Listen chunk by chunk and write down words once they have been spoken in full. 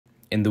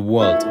In the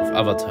world of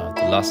Avatar,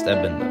 The Last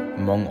Airbender,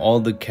 among all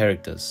the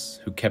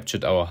characters who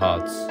captured our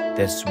hearts,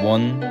 there's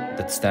one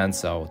that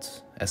stands out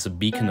as a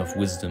beacon of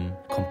wisdom,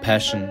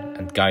 compassion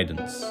and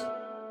guidance.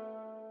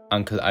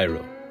 Uncle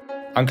Iroh.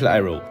 Uncle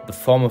Iroh, the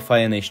former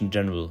Fire Nation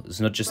general, is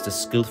not just a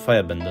skilled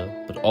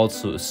firebender, but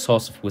also a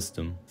source of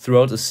wisdom.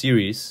 Throughout the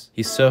series,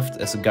 he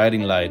served as a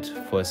guiding light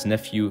for his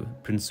nephew,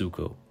 Prince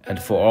Zuko, and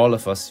for all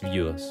of us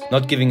viewers,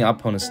 not giving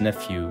up on his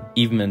nephew,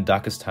 even in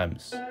darkest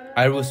times.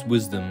 Iroh's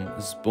wisdom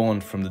is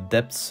born from the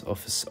depths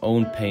of his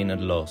own pain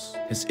and loss.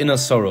 His inner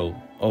sorrow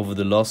over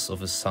the loss of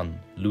his son,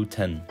 Lu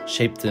Ten,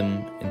 shaped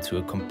him into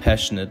a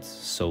compassionate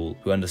soul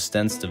who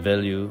understands the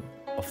value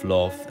of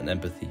love and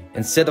empathy.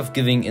 Instead of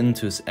giving in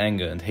to his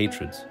anger and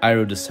hatred,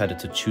 Iroh decided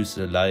to choose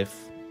a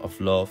life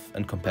of love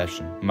and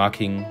compassion,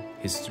 marking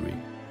history.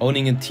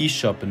 Owning a tea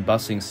shop in Ba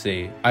Sing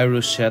Se,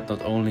 Iroh shared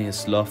not only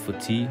his love for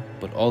tea,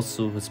 but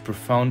also his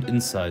profound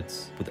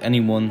insights with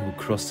anyone who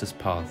crossed his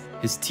path.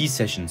 His tea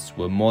sessions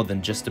were more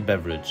than just a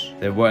beverage.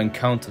 They were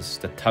encounters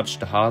that touched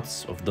the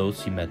hearts of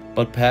those he met.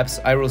 But perhaps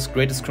Iroh's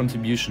greatest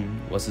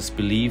contribution was his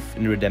belief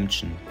in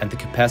redemption and the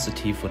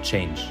capacity for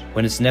change.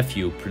 When his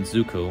nephew, Prince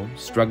Zuko,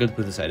 struggled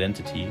with his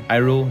identity,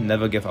 Iroh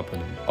never gave up on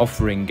him,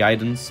 offering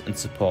guidance and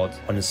support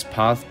on his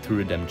path to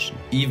redemption.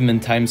 Even in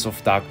times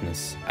of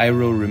darkness,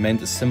 Iroh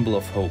remained a symbol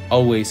of hope,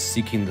 always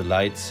seeking the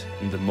light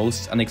in the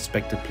most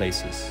unexpected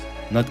places,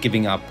 not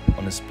giving up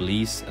on his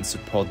beliefs and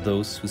support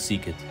those who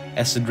seek it.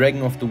 As the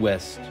Dragon of the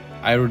West,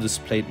 Iroh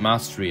displayed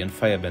mastery in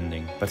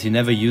firebending, but he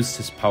never used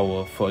his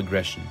power for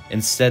aggression.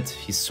 Instead,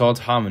 he sought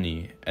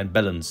harmony and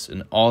balance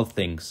in all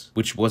things,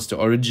 which was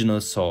the original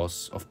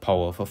source of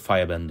power for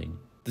firebending.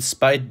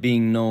 Despite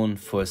being known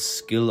for his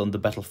skill on the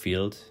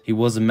battlefield, he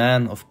was a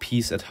man of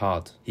peace at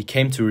heart. He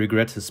came to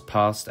regret his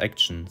past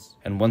actions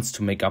and wants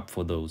to make up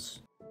for those.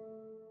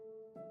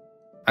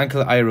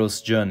 Uncle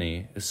Iroh's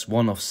journey is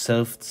one of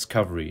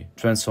self-discovery,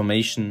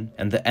 transformation,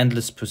 and the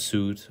endless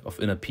pursuit of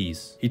inner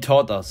peace. He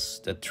taught us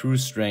that true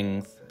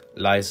strength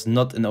lies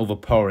not in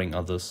overpowering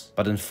others,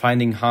 but in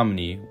finding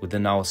harmony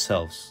within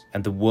ourselves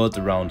and the world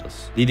around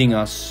us, leading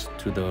us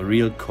to the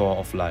real core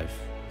of life.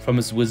 From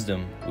his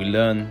wisdom, we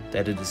learn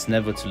that it is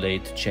never too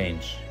late to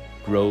change,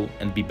 grow,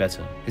 and be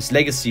better. His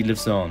legacy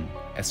lives on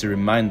as a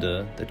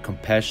reminder that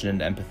compassion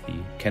and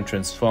empathy can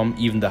transform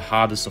even the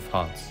hardest of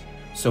hearts.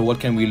 So what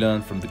can we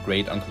learn from the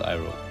great Uncle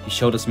Iroh? He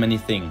showed us many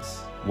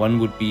things. One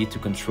would be to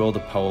control the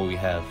power we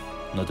have,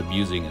 not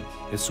abusing it.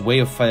 His way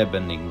of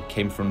firebending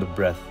came from the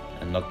breath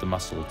and not the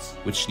muscles,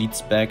 which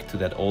leads back to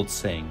that old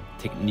saying,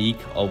 technique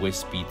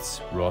always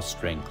beats raw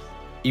strength.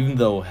 Even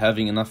though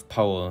having enough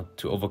power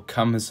to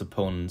overcome his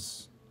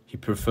opponents, he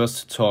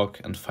prefers to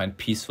talk and find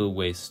peaceful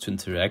ways to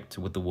interact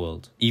with the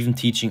world, even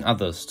teaching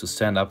others to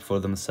stand up for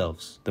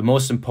themselves. The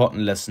most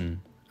important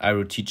lesson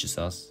Iroh teaches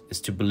us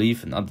is to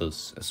believe in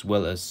others as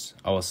well as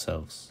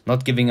ourselves,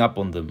 not giving up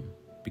on them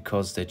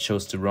because they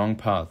chose the wrong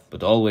path,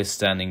 but always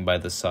standing by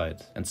their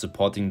side and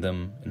supporting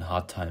them in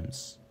hard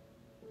times.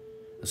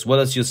 As well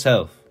as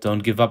yourself,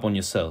 don't give up on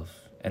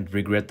yourself and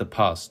regret the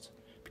past,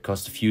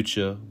 because the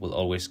future will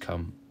always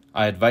come.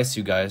 I advise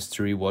you guys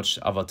to rewatch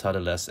Avatar The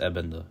Last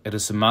Airbender. It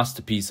is a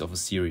masterpiece of a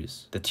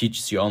series that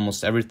teaches you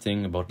almost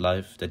everything about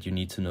life that you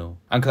need to know.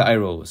 Uncle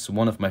Iroh is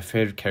one of my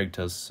favorite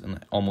characters in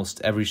almost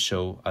every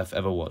show I've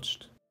ever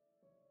watched.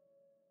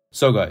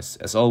 So guys,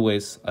 as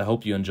always, I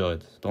hope you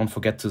enjoyed. Don't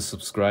forget to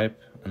subscribe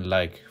and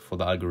like for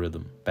the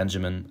algorithm.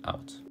 Benjamin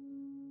out.